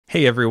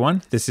Hey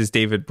everyone, this is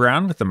David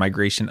Brown with the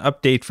migration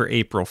update for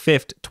April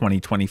 5th,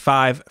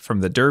 2025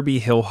 from the Derby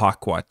Hill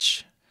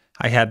Hawkwatch.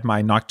 I had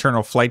my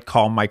nocturnal flight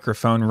call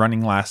microphone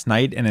running last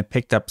night and it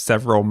picked up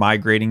several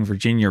migrating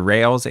Virginia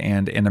rails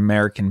and an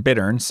American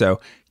bittern, so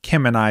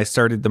Kim and I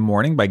started the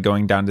morning by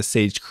going down to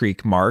Sage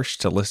Creek Marsh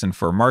to listen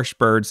for marsh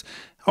birds.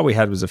 All we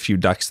had was a few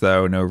ducks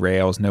though, no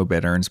rails, no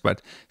bitterns, but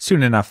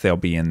soon enough they'll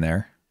be in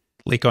there.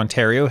 Lake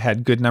Ontario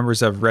had good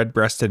numbers of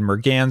red-breasted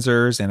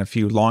mergansers and a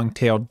few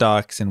long-tailed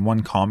ducks and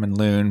one common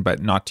loon,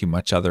 but not too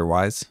much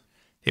otherwise.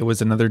 It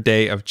was another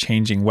day of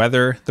changing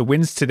weather. The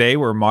winds today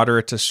were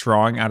moderate to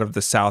strong out of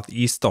the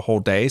southeast the whole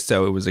day,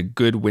 so it was a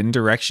good wind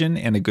direction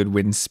and a good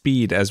wind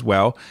speed as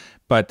well.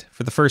 But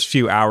for the first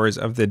few hours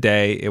of the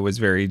day, it was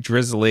very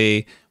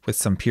drizzly with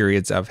some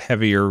periods of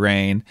heavier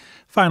rain.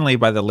 Finally,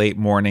 by the late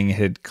morning, it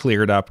had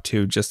cleared up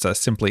to just a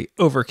simply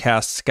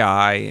overcast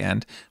sky,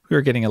 and we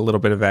were getting a little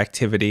bit of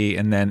activity.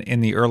 And then in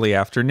the early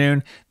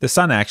afternoon, the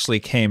sun actually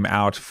came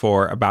out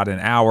for about an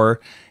hour,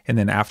 and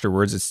then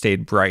afterwards it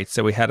stayed bright.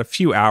 So we had a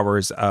few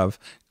hours of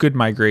good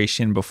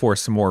migration before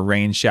some more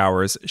rain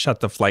showers shut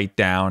the flight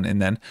down.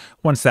 And then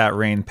once that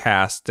rain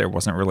passed, there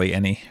wasn't really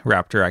any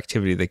raptor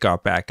activity that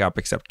got back up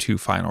except two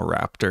final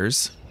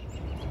raptors.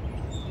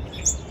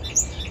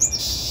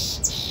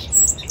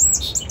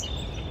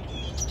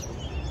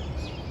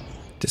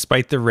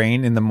 Despite the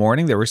rain in the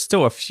morning, there were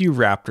still a few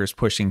raptors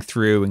pushing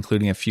through,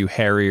 including a few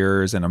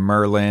harriers and a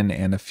merlin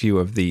and a few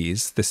of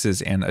these. This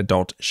is an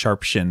adult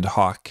sharp-shinned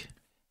hawk.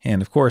 And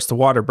of course, the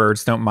water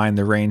birds don't mind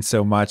the rain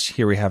so much.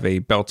 Here we have a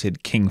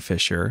belted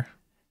kingfisher.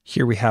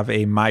 Here we have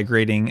a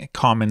migrating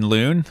common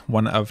loon,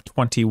 one of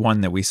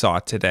 21 that we saw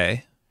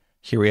today.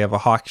 Here we have a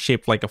hawk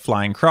shaped like a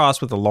flying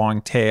cross with a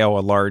long tail,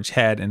 a large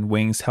head, and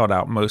wings held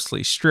out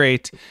mostly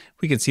straight.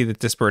 We can see that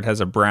this bird has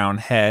a brown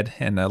head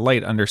and a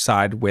light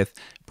underside with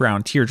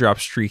brown teardrop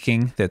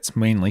streaking that's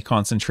mainly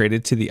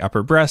concentrated to the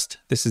upper breast.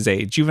 This is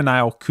a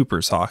juvenile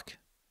Cooper's hawk.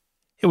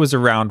 It was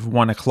around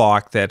 1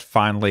 o'clock that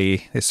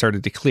finally it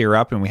started to clear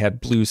up and we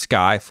had blue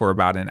sky for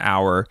about an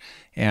hour,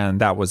 and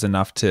that was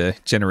enough to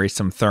generate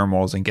some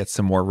thermals and get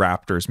some more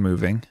raptors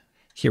moving.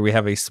 Here we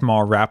have a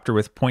small raptor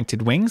with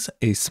pointed wings,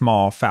 a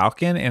small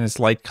falcon, and it's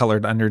light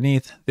colored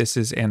underneath. This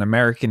is an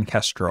American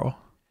kestrel.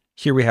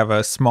 Here we have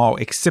a small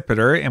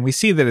accipiter, and we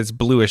see that it's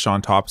bluish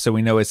on top, so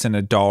we know it's an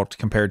adult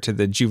compared to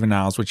the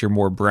juveniles, which are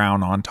more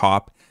brown on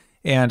top.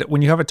 And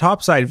when you have a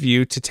topside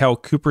view to tell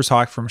Cooper's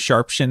hawk from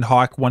sharp-shinned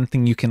hawk, one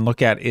thing you can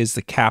look at is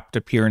the capped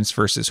appearance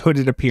versus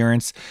hooded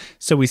appearance.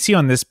 So we see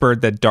on this bird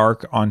that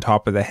dark on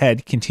top of the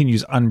head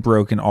continues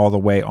unbroken all the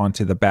way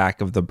onto the back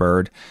of the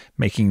bird,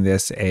 making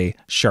this a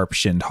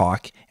sharp-shinned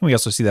hawk. And we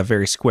also see that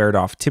very squared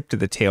off tip to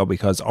the tail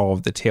because all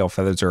of the tail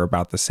feathers are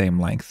about the same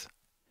length.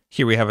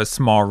 Here we have a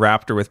small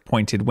raptor with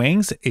pointed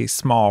wings, a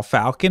small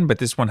falcon, but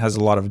this one has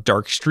a lot of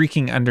dark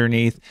streaking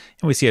underneath,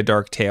 and we see a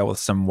dark tail with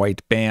some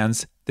white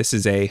bands. This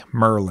is a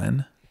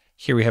merlin.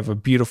 Here we have a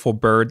beautiful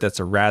bird that's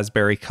a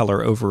raspberry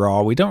color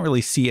overall. We don't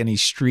really see any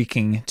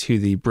streaking to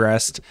the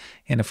breast,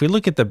 and if we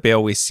look at the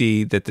bill, we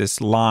see that this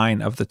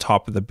line of the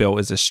top of the bill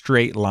is a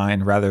straight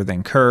line rather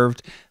than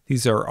curved.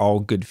 These are all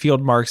good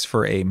field marks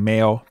for a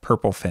male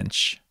purple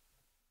finch.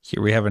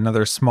 Here we have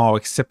another small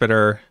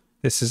accipiter.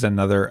 This is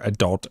another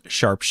adult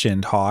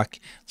sharp-shinned hawk.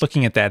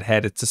 Looking at that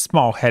head, it's a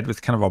small head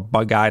with kind of a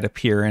bug-eyed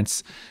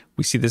appearance.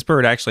 We see this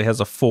bird actually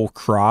has a full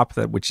crop,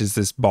 which is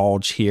this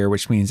bulge here,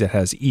 which means it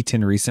has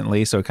eaten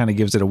recently. So it kind of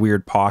gives it a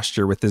weird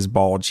posture with this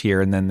bulge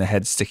here and then the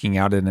head sticking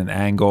out at an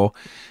angle.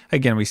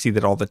 Again, we see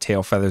that all the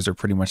tail feathers are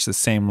pretty much the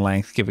same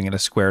length, giving it a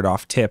squared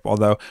off tip.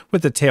 Although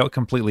with the tail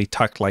completely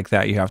tucked like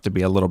that, you have to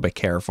be a little bit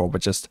careful,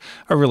 but just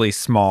a really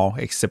small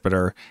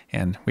accipiter.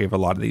 And we have a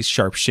lot of these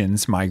sharp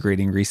shins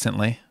migrating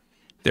recently.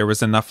 There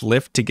was enough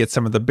lift to get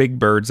some of the big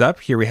birds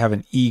up. Here we have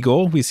an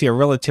eagle. We see a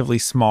relatively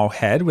small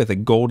head with a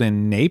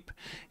golden nape,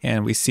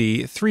 and we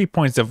see 3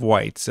 points of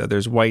white. So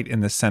there's white in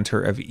the center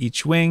of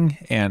each wing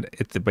and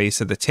at the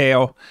base of the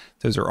tail.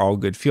 Those are all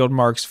good field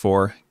marks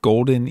for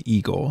golden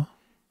eagle.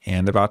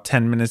 And about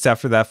 10 minutes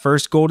after that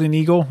first golden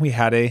eagle, we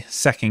had a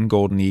second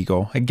golden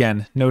eagle.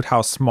 Again, note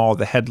how small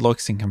the head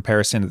looks in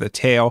comparison to the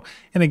tail.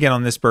 And again,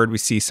 on this bird, we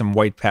see some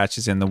white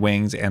patches in the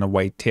wings and a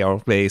white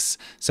tail base.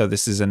 So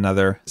this is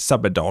another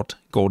subadult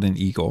golden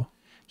eagle.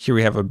 Here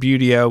we have a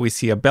buteo. We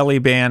see a belly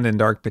band and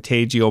dark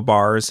patagial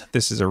bars.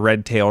 This is a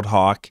red-tailed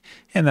hawk,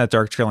 and that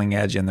dark trailing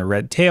edge and the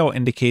red tail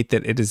indicate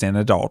that it is an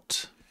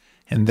adult.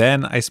 And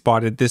then I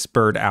spotted this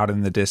bird out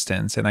in the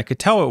distance, and I could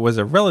tell it was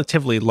a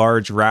relatively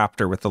large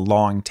raptor with a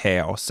long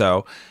tail.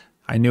 So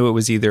I knew it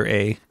was either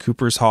a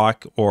Cooper's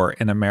hawk or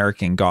an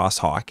American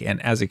goshawk.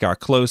 And as it got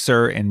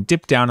closer and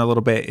dipped down a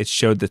little bit, it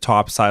showed the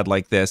top side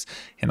like this,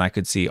 and I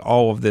could see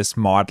all of this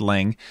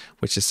mottling,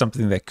 which is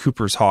something that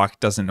Cooper's hawk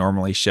doesn't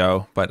normally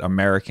show, but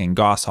American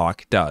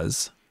goshawk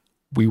does.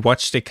 We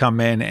watched it come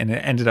in and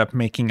it ended up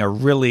making a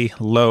really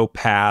low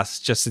pass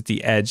just at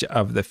the edge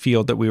of the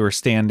field that we were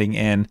standing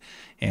in.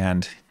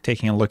 And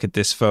taking a look at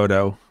this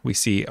photo, we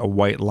see a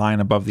white line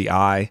above the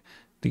eye.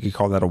 You could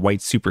call that a white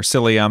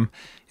supercilium.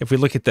 If we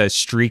look at the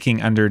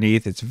streaking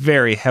underneath, it's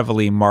very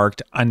heavily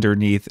marked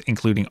underneath,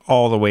 including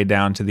all the way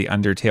down to the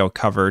undertail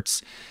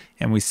coverts.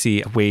 And we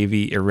see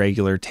wavy,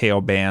 irregular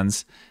tail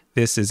bands.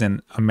 This is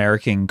an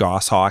American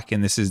goshawk,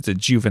 and this is the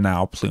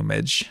juvenile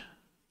plumage.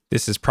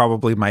 This is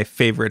probably my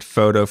favorite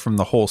photo from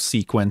the whole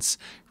sequence.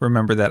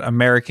 Remember that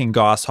American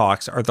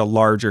goshawks are the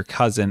larger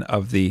cousin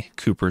of the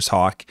Cooper's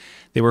hawk.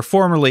 They were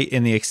formerly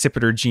in the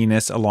accipiter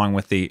genus along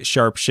with the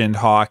sharp-shinned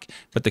hawk,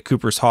 but the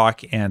Cooper's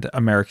hawk and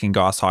American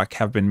goshawk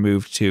have been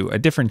moved to a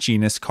different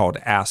genus called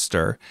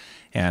Aster.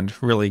 And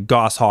really,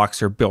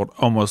 goshawks are built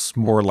almost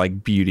more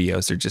like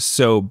buteos. They're just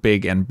so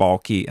big and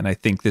bulky, and I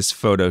think this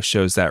photo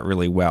shows that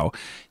really well.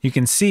 You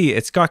can see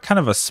it's got kind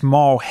of a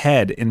small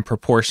head in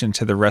proportion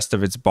to the rest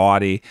of its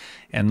body,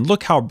 and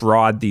look how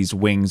broad these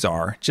wings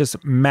are.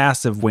 Just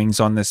massive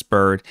wings on this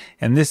bird,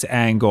 and this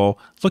angle,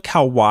 look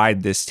how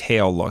wide this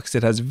tail looks.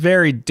 It has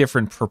very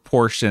different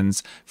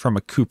proportions from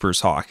a Cooper's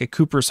hawk. A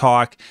Cooper's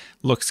hawk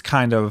looks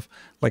kind of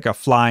like a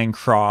flying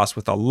cross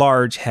with a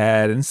large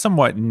head and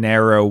somewhat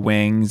narrow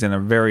wings and a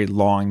very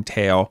long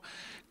tail.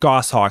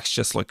 Goshawks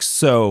just look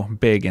so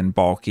big and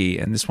bulky,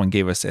 and this one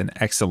gave us an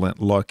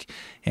excellent look.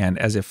 And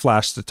as it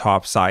flashed the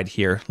top side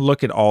here,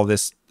 look at all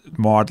this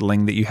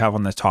modeling that you have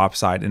on the top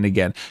side. And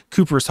again,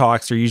 Cooper's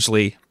hawks are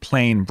usually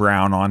plain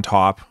brown on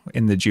top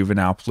in the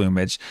juvenile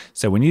plumage.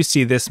 So when you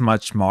see this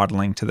much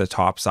modeling to the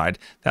top side,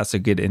 that's a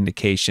good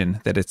indication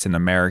that it's an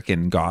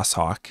American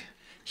goshawk.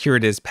 Here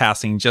it is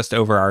passing just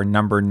over our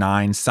number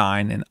 9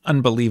 sign, an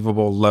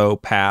unbelievable low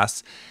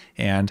pass.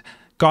 And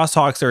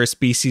goshawks are a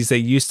species that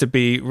used to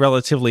be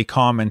relatively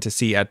common to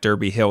see at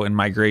Derby Hill in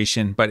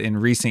migration, but in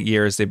recent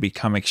years they've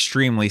become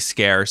extremely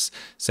scarce.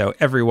 So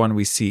every one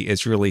we see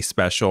is really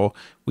special.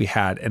 We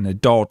had an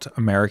adult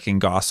American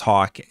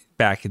goshawk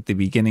back at the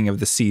beginning of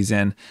the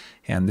season,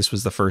 and this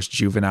was the first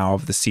juvenile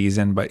of the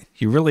season, but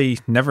you really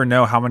never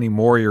know how many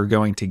more you're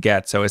going to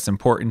get, so it's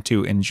important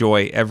to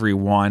enjoy every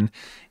one.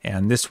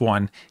 And this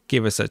one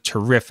gave us a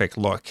terrific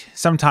look.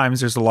 Sometimes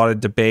there's a lot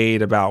of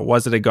debate about,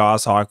 was it a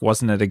goshawk,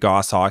 wasn't it a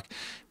goshawk?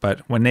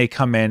 But when they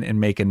come in and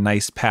make a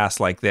nice pass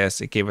like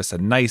this, it gave us a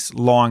nice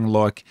long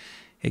look.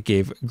 It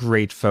gave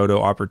great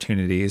photo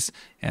opportunities,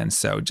 and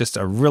so just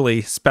a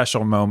really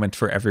special moment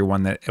for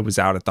everyone that was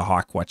out at the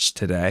Hawk Watch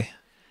today.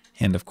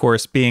 And of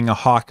course, being a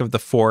hawk of the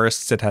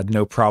forests, it had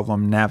no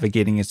problem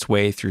navigating its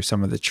way through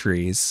some of the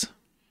trees.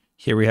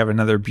 Here we have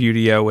another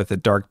buteo with a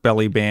dark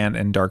belly band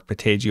and dark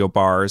patagial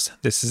bars.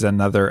 This is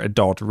another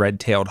adult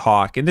red-tailed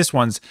hawk, and this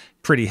one's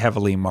pretty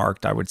heavily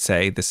marked, I would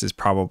say. This is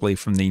probably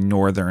from the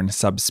northern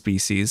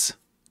subspecies.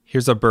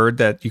 Here's a bird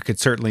that you could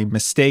certainly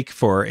mistake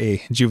for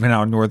a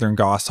juvenile northern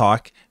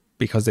goshawk,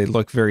 because they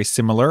look very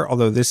similar,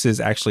 although this is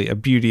actually a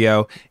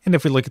buteo. And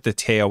if we look at the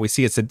tail, we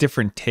see it's a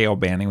different tail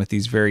banding with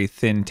these very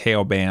thin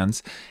tail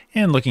bands.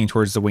 And looking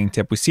towards the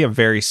wingtip, we see a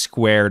very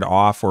squared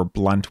off or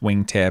blunt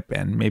wingtip,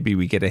 and maybe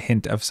we get a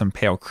hint of some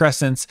pale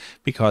crescents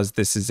because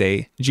this is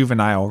a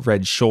juvenile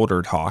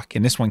red-shouldered hawk,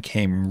 and this one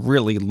came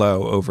really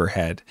low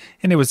overhead,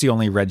 and it was the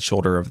only red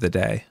shoulder of the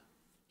day.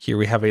 Here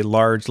we have a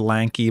large,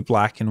 lanky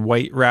black and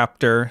white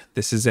raptor.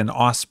 This is an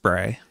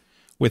osprey.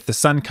 With the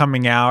sun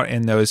coming out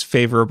and those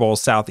favorable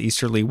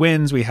southeasterly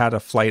winds, we had a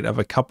flight of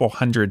a couple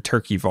hundred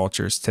turkey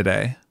vultures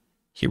today.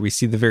 Here we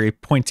see the very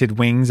pointed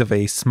wings of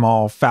a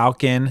small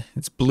falcon.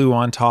 It's blue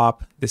on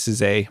top. This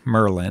is a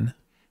merlin.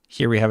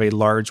 Here we have a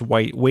large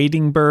white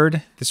wading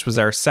bird. This was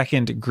our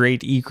second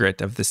great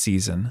egret of the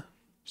season.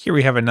 Here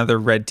we have another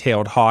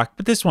red-tailed hawk,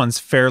 but this one's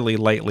fairly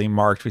lightly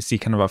marked. We see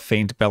kind of a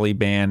faint belly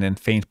band and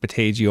faint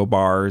patagial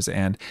bars,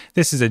 and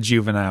this is a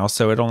juvenile,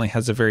 so it only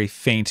has a very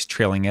faint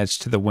trailing edge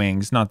to the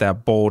wings, not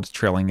that bold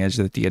trailing edge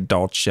that the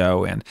adults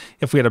show, and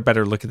if we had a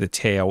better look at the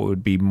tail, it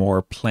would be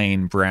more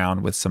plain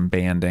brown with some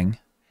banding.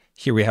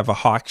 Here we have a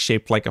hawk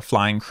shaped like a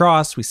flying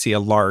cross. We see a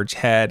large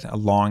head, a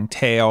long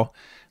tail.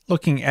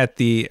 Looking at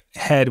the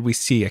head, we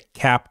see a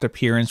capped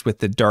appearance with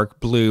the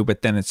dark blue,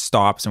 but then it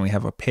stops and we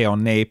have a pale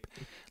nape.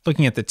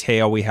 Looking at the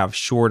tail, we have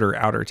shorter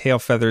outer tail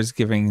feathers,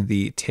 giving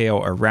the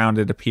tail a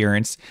rounded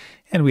appearance,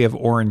 and we have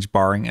orange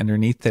barring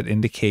underneath that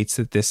indicates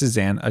that this is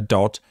an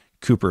adult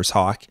Cooper's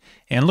hawk.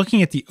 And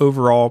looking at the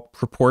overall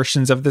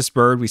proportions of this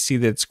bird, we see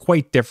that it's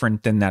quite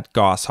different than that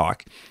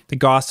goshawk. The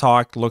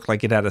goshawk looked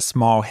like it had a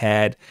small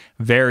head,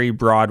 very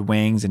broad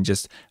wings, and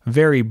just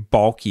very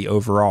bulky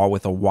overall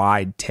with a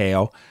wide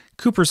tail.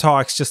 Cooper's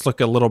hawks just look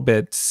a little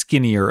bit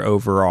skinnier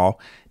overall,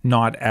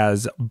 not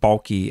as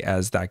bulky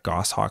as that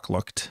goshawk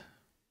looked.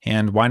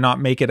 And why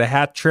not make it a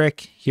hat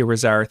trick? Here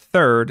was our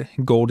third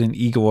golden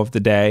eagle of the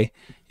day.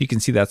 You can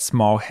see that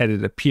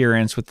small-headed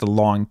appearance with the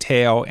long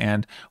tail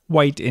and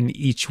white in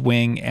each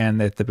wing and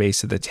at the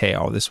base of the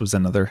tail. This was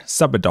another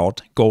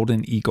subadult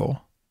golden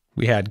eagle.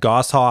 We had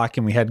goshawk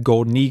and we had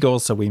golden eagle,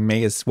 so we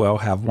may as well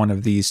have one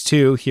of these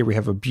too. Here we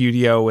have a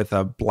buteo with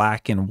a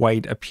black and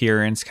white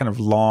appearance, kind of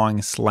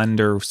long,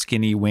 slender,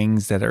 skinny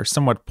wings that are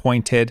somewhat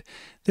pointed.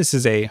 This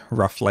is a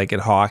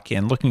rough-legged hawk,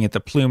 and looking at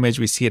the plumage,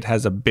 we see it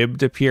has a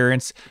bibbed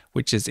appearance,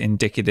 which is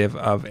indicative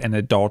of an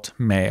adult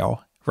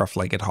male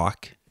rough-legged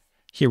hawk.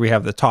 Here we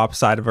have the top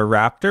side of a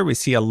raptor. We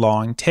see a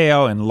long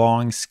tail and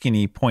long,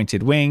 skinny,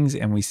 pointed wings,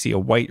 and we see a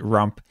white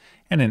rump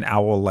and an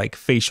owl-like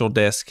facial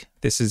disc.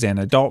 This is an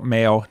adult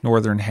male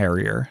northern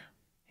harrier.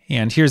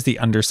 And here's the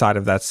underside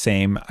of that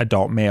same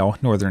adult male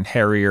northern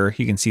harrier.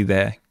 You can see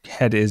the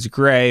head is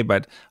gray,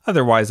 but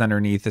otherwise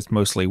underneath it's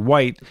mostly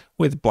white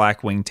with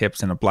black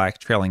wingtips and a black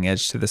trailing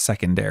edge to the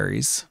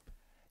secondaries.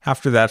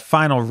 After that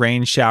final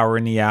rain shower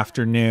in the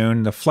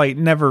afternoon, the flight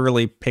never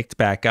really picked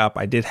back up.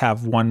 I did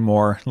have one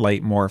more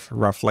light morph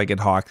rough-legged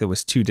hawk that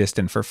was too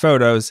distant for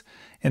photos,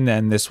 and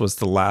then this was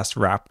the last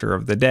raptor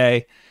of the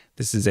day.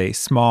 This is a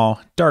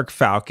small, dark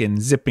falcon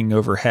zipping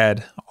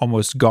overhead,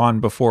 almost gone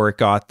before it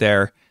got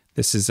there.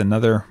 This is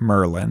another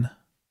Merlin.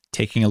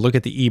 Taking a look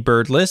at the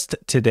eBird list,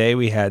 today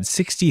we had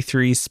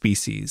 63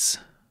 species.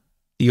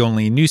 The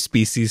only new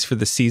species for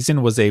the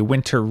season was a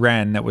winter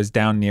wren that was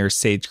down near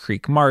Sage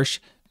Creek Marsh,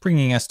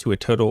 bringing us to a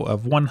total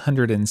of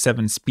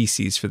 107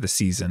 species for the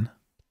season.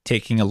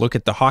 Taking a look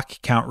at the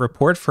hawk count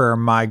report for our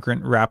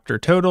migrant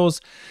raptor totals,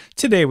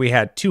 today we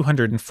had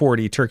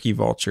 240 turkey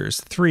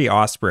vultures, 3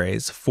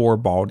 ospreys, 4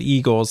 bald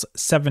eagles,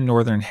 7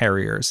 northern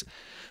harriers.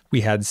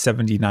 We had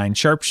 79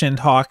 sharp-shinned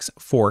hawks,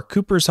 4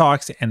 Cooper's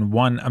hawks, and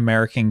 1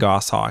 American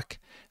goshawk.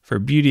 For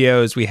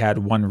Buteos, we had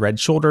 1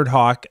 red-shouldered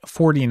hawk,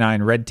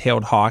 49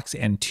 red-tailed hawks,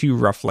 and 2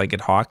 rough-legged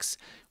hawks.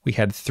 We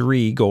had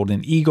 3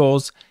 golden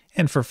eagles,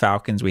 and for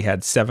falcons, we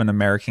had 7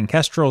 American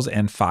kestrels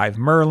and 5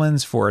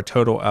 merlins for a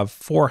total of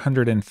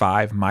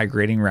 405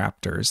 migrating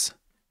raptors.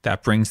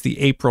 That brings the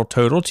April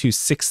total to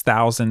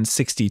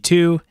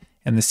 6,062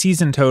 and the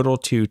season total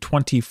to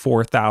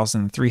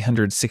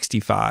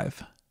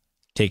 24,365.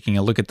 Taking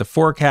a look at the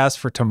forecast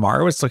for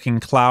tomorrow, it's looking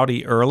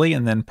cloudy early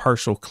and then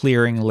partial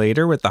clearing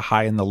later with the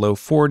high in the low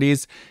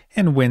 40s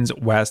and winds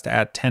west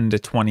at 10 to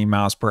 20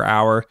 miles per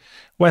hour.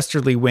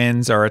 Westerly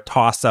winds are a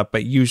toss-up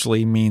but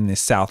usually mean the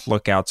south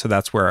lookout, so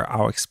that's where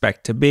I'll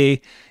expect to be.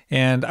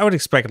 And I would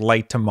expect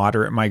light to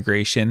moderate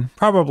migration,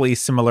 probably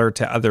similar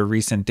to other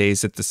recent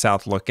days at the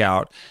south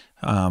lookout,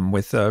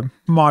 with a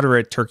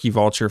moderate turkey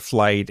vulture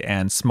flight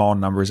and small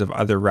numbers of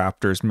other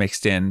raptors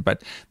mixed in,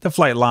 but the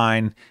flight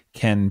line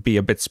can be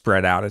a bit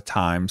spread out at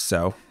times,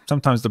 so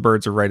sometimes the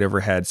birds are right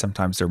overhead,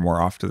 sometimes they're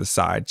more off to the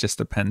side, just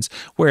depends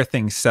where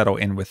things settle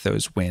in with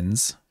those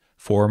winds.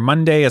 For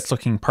Monday, it's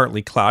looking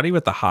partly cloudy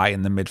with a high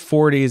in the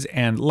mid-40s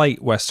and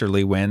light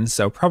westerly winds,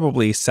 so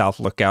probably south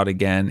lookout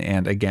again,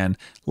 and again,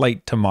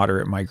 light to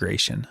moderate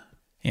migration.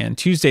 And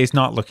Tuesday's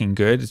not looking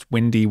good. It's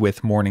windy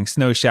with morning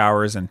snow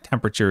showers and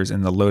temperatures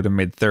in the low to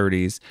mid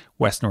 30s,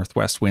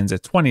 west-northwest winds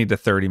at 20 to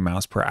 30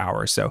 miles per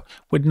hour, so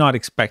would not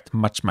expect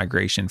much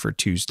migration for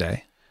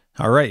Tuesday.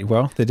 All right,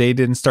 well, the day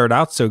didn't start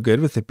out so good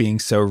with it being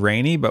so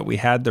rainy, but we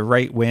had the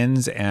right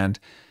winds and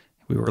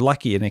we were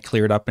lucky and it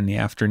cleared up in the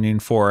afternoon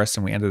for us,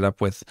 and we ended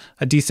up with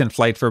a decent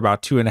flight for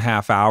about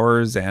 2.5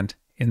 hours, and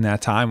in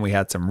that time, we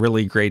had some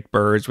really great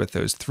birds with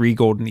those 3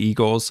 golden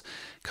eagles,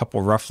 a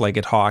couple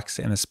rough-legged hawks,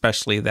 and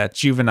especially that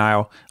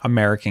juvenile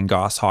American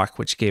goshawk,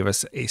 which gave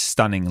us a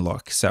stunning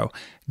look. So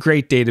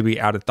great day to be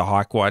out at the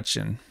Hawk Watch,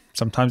 and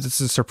sometimes it's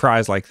a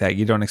surprise like that.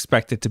 You don't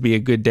expect it to be a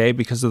good day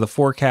because of the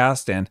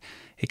forecast, and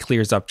it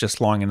clears up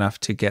just long enough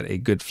to get a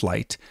good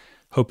flight.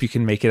 Hope you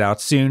can make it out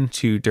soon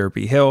to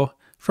Derby Hill.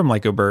 From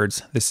Lyco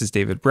Birds, this is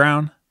David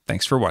Brown.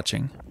 Thanks for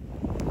watching.